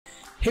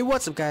Hey,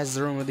 what's up guys,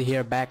 Dhruval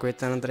here, back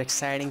with another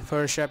exciting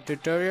Photoshop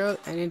tutorial,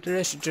 and in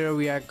today's tutorial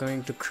we are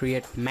going to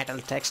create metal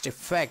text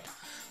effect.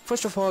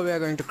 First of all, we are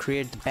going to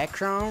create the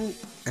background,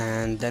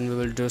 and then we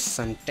will do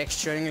some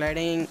texturing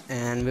lighting,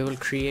 and we will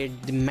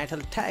create the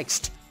metal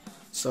text.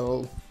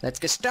 So let's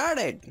get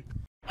started.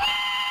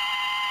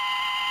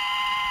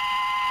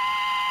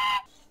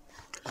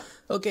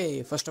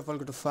 Okay, first of all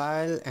go to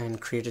file and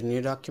create a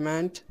new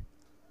document.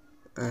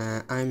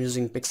 I'm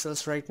using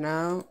pixels right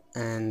now,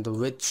 and the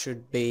width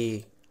should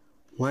be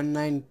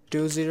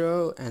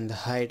 1920 and the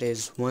height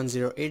is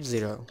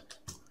 1080.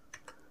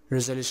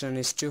 Resolution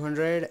is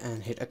 200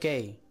 and hit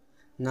OK.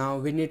 Now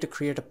we need to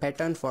create a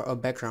pattern for a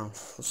background.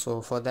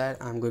 So for that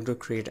I'm going to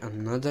create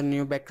another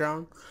new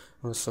background.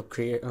 Also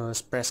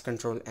press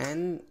Ctrl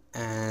N,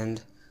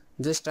 and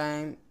this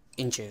time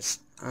inches.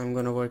 I'm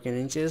gonna work in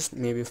inches,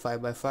 maybe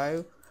 5 by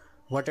 5.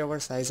 Whatever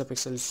size of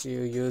pixels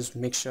you use,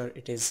 make sure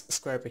it is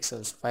square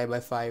pixels, 5 by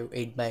 5,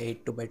 8 by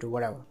 8, 2 by 2,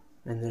 whatever.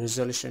 And the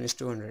resolution is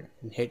 200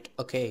 and hit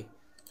OK.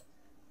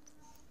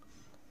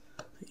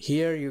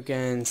 Here you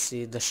can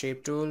see the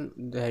shape tool.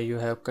 There you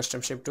have custom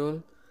shape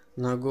tool.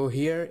 Now go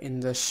here in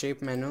the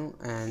shape menu,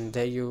 and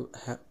there you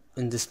have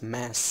in this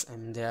mass,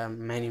 and there are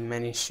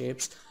many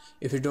shapes.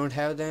 If you don't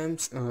have them,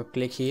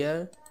 click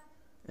here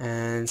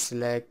and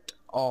select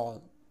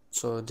all.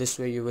 So this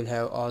way you will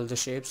have all the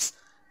shapes,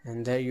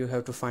 and there you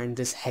have to find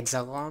this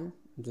hexagon.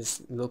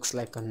 This looks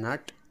like a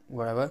nut,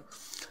 whatever.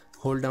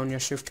 Hold down your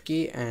shift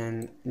key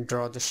and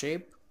draw the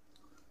shape.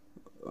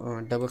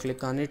 Double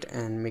click on it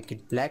and make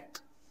it black.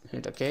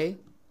 Hit OK.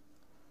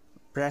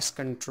 Press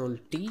Ctrl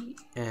T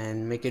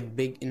and make it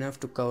big enough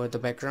to cover the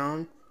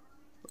background.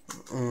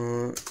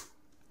 Do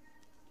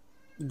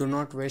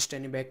not waste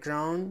any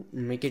background.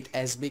 Make it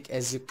as big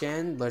as you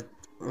can, but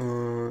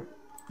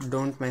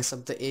don't mess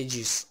up the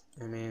edges.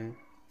 I mean,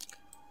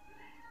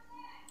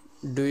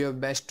 do your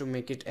best to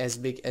make it as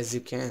big as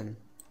you can,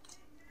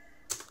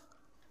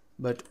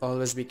 but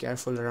always be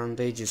careful around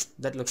the edges.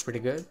 That looks pretty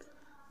good.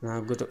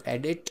 Now go to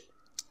edit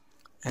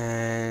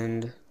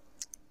and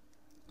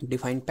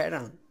define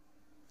pattern.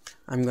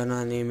 I'm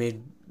gonna name it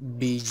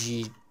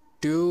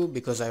BG2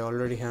 because I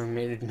already have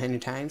made it many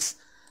times.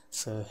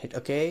 So hit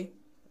OK,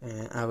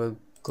 and I will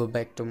go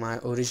back to my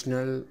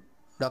original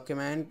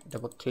document,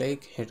 double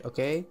click, hit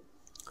OK.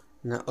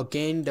 Now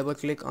again double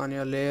click on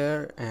your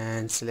layer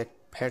and select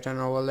pattern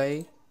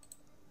overlay.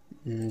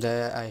 And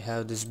there I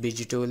have this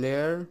BG2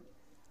 layer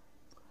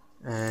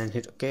and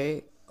hit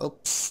OK.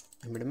 Oops,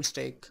 I made a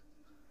mistake.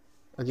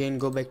 Again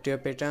go back to your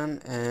pattern,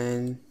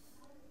 and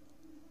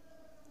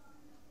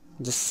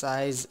the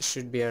size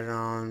should be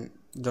around,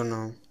 don't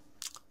know,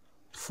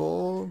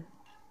 4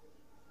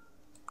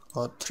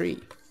 or 3.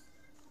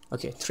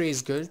 Okay, 3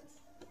 is good.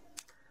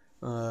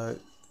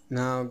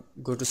 Now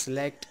go to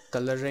select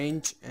color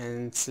range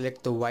and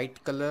select the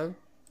white color.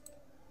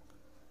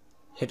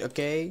 Hit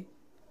OK.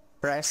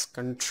 Press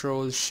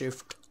Ctrl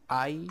Shift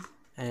I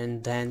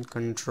and then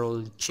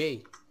Ctrl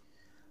J.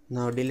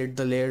 Now delete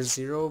the layer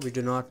 0, we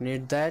do not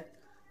need that,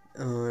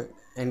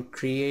 and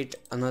create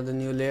another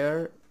new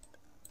layer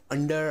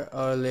under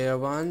our layer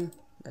 1.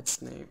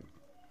 Let's name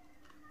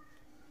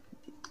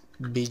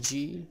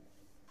BG.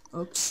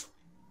 Oops.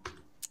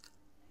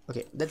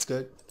 Okay, that's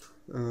good.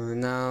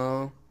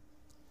 Now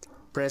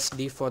press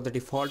D for the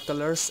default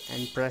colors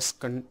and press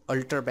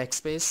Alt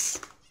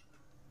backspace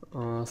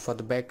for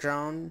the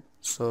background.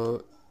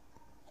 So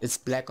it's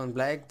black on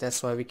black,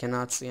 that's why we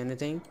cannot see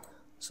anything.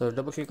 So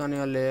double click on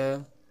your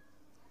layer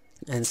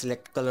and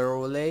select color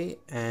overlay,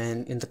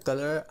 and in the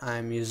color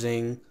I'm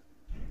using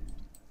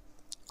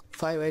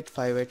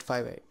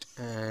 585858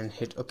 and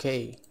hit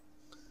OK.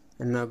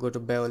 And now go to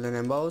bevel and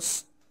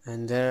emboss,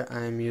 and there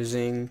I am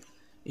using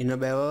inner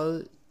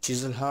bevel,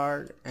 chisel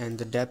hard, and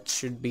the depth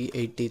should be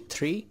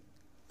 83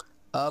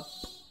 up,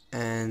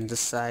 and the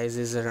size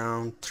is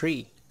around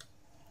 3.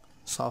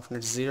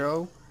 Softness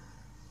 0,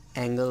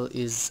 angle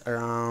is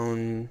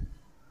around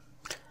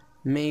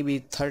maybe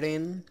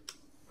 13.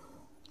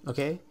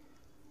 Okay,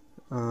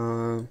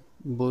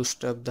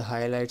 boost up the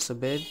highlights a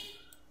bit,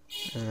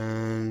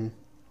 and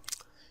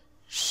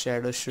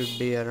shadow should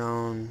be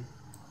around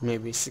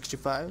maybe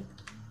 65.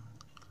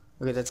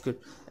 Okay, that's good.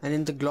 And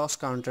in the gloss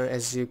counter,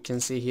 as you can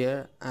see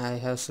here, I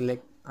will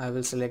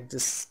select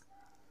this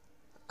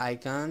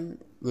icon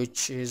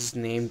which is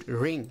named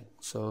ring.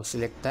 So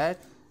select that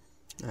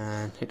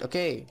and hit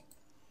OK.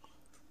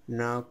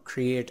 Now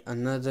create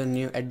another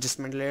new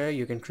adjustment layer.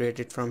 You can create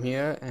it from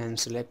here and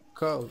select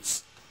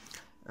curves.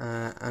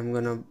 I'm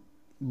gonna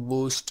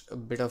boost a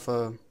bit of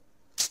a,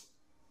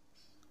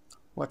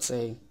 what's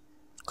a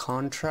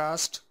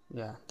contrast.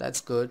 Yeah, that's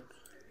good.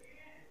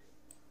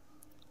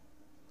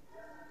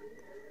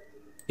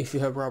 If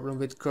you have problem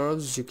with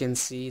curves, you can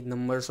see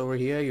numbers over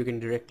here, you can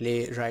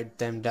directly write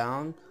them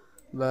down,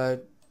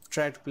 but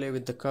try to play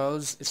with the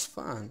curves. It's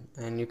fun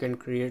and you can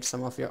create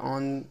some of your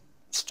own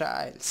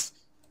styles.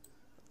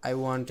 I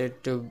want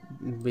it to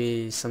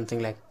be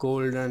something like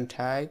golden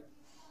type,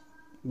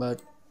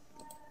 but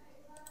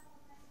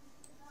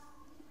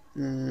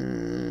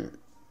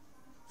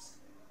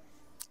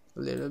a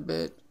little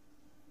bit,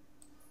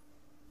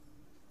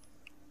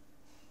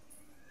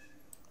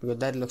 because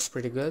that looks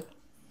pretty good.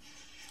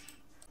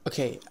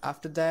 Okay,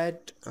 after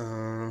that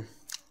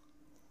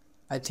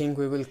I think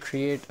we will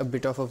create a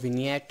bit of a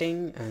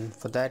vignetting, and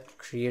for that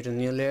create a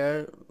new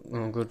layer.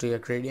 Go to your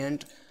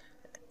gradient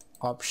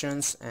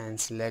options and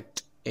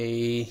select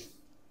a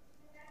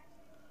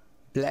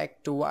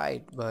black to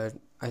white, but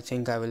I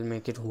think I will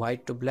make it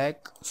white to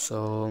black,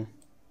 so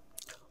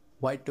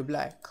white to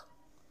black,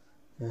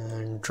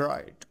 and draw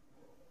it.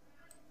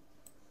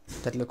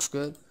 That looks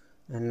good.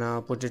 And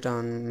now put it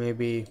on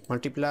maybe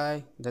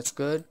multiply. That's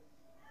good.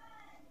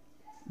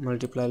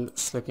 Multiply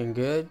looks looking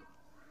good.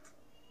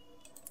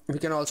 We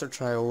can also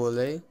try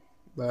overlay,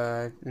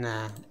 but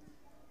nah,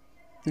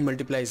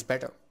 multiply is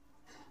better.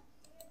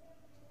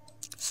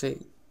 See,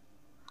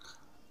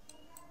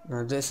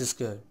 now this is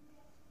good.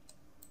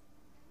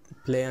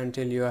 Play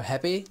until you are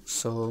happy.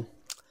 So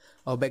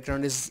our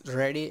background is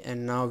ready,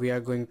 and now we are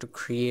going to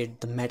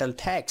create the metal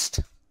text.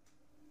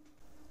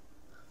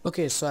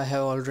 Okay, so I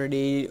have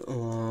already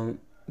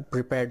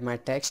prepared my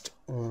text,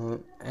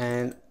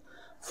 and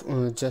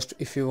just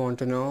if you want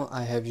to know,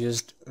 I have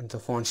used the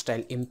font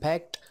style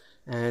impact,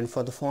 and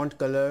for the font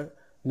color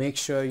make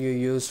sure you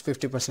use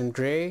 50%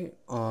 gray,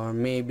 or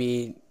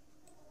maybe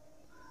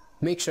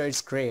make sure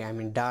it's gray. I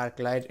mean dark,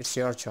 light, it's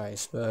your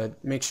choice,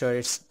 but make sure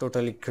it's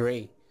totally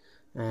gray.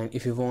 And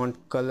if you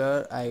want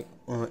color,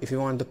 if you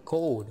want the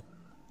code,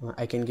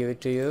 I can give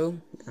it to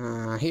you.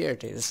 Here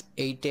it is,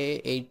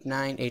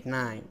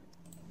 8A8989.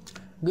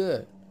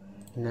 Good.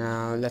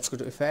 Now let's go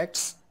to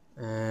effects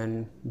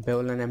and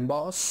bevel and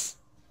emboss.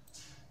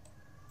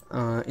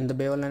 In the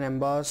bevel and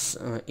emboss,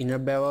 inner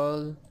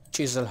bevel,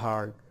 chisel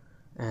hard,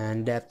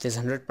 and depth is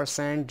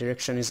 100%,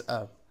 direction is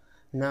up.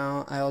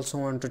 Now I also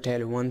want to tell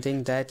you one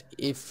thing, that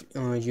if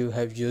you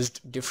have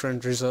used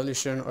different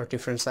resolution or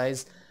different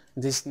size,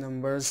 these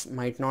numbers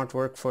might not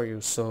work for you,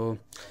 so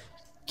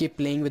keep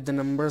playing with the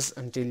numbers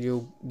until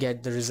you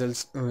get the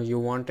results you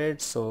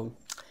wanted. So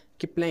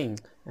keep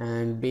playing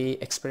and be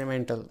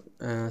experimental.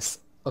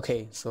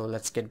 Okay, so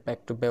let's get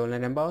back to bevel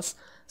and emboss.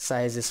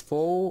 Size is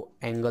 4,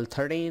 angle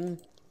 13.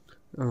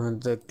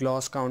 The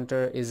gloss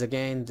counter is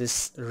again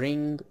this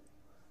ring,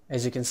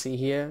 as you can see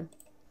here,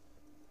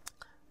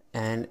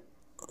 and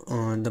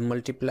the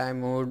multiply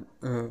mode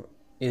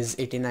is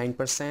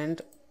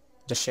 89%.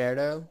 The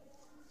shadow,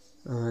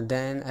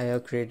 then I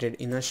have created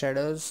inner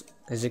shadows.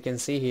 As you can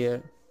see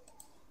here,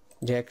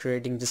 they are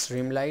creating this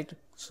rim light.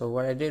 So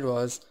what I did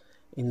was,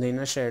 in the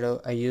inner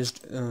shadow I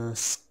used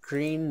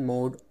screen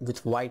mode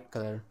with white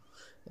color,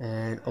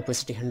 and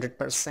opacity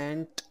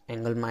 100%,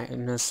 angle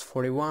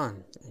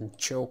 -41, and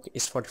choke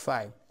is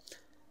 45.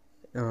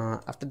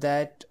 After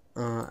that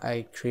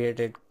I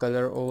created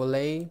color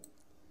overlay,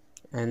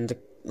 and the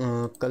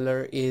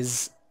color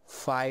is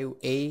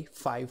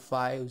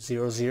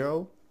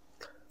 5A5500,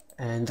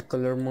 and the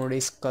color mode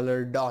is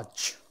color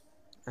dodge.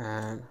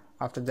 And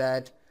after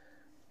that,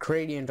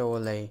 gradient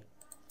overlay,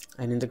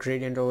 and in the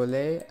gradient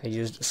overlay I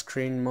used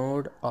screen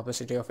mode,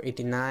 opacity of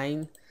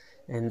 89,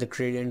 and the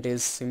gradient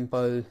is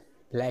simple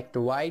black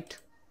to white,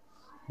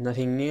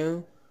 nothing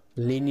new.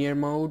 Linear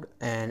mode,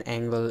 and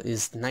angle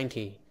is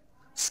 90,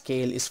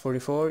 scale is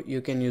 44.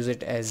 You can use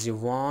it as you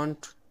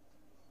want.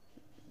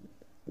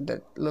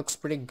 That looks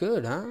pretty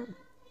good, huh?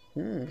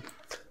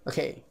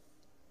 Okay,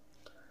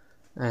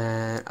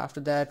 and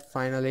after that,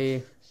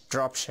 finally,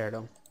 drop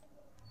shadow.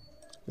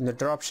 In the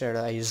drop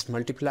shadow I used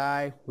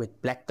multiply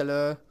with black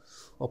color,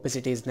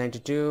 opacity is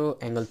 92,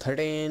 angle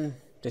 13,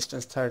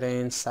 distance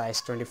 13, size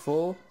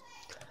 24,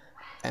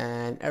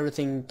 and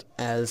everything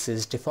else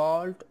is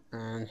default,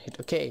 and hit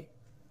OK.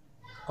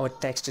 Our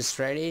text is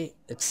ready.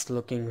 It's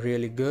looking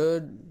really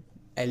good.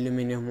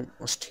 Aluminum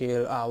or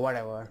steel,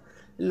 whatever,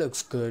 it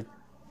looks good.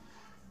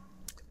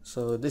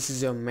 So this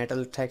is your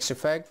metal text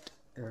effect.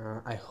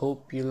 I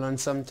hope you learned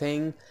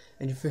something,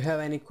 and if you have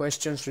any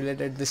questions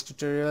related to this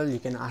tutorial, you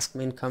can ask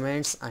me in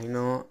comments. I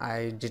know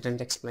I didn't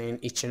explain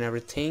each and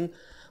everything,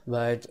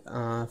 but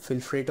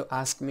feel free to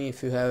ask me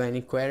if you have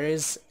any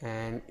queries,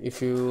 and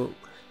if you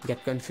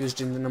get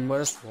confused in the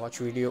numbers, watch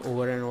video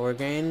over and over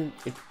again.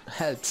 It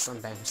helps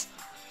sometimes.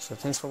 So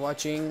thanks for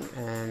watching,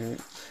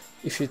 and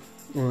if you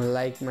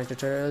like my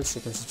tutorials,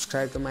 you can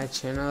subscribe to my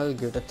channel,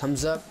 give it a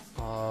thumbs up,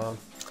 or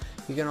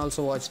you can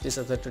also watch these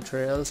other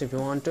tutorials if you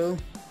want to.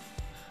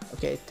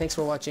 Okay, thanks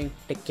for watching.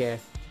 Take care.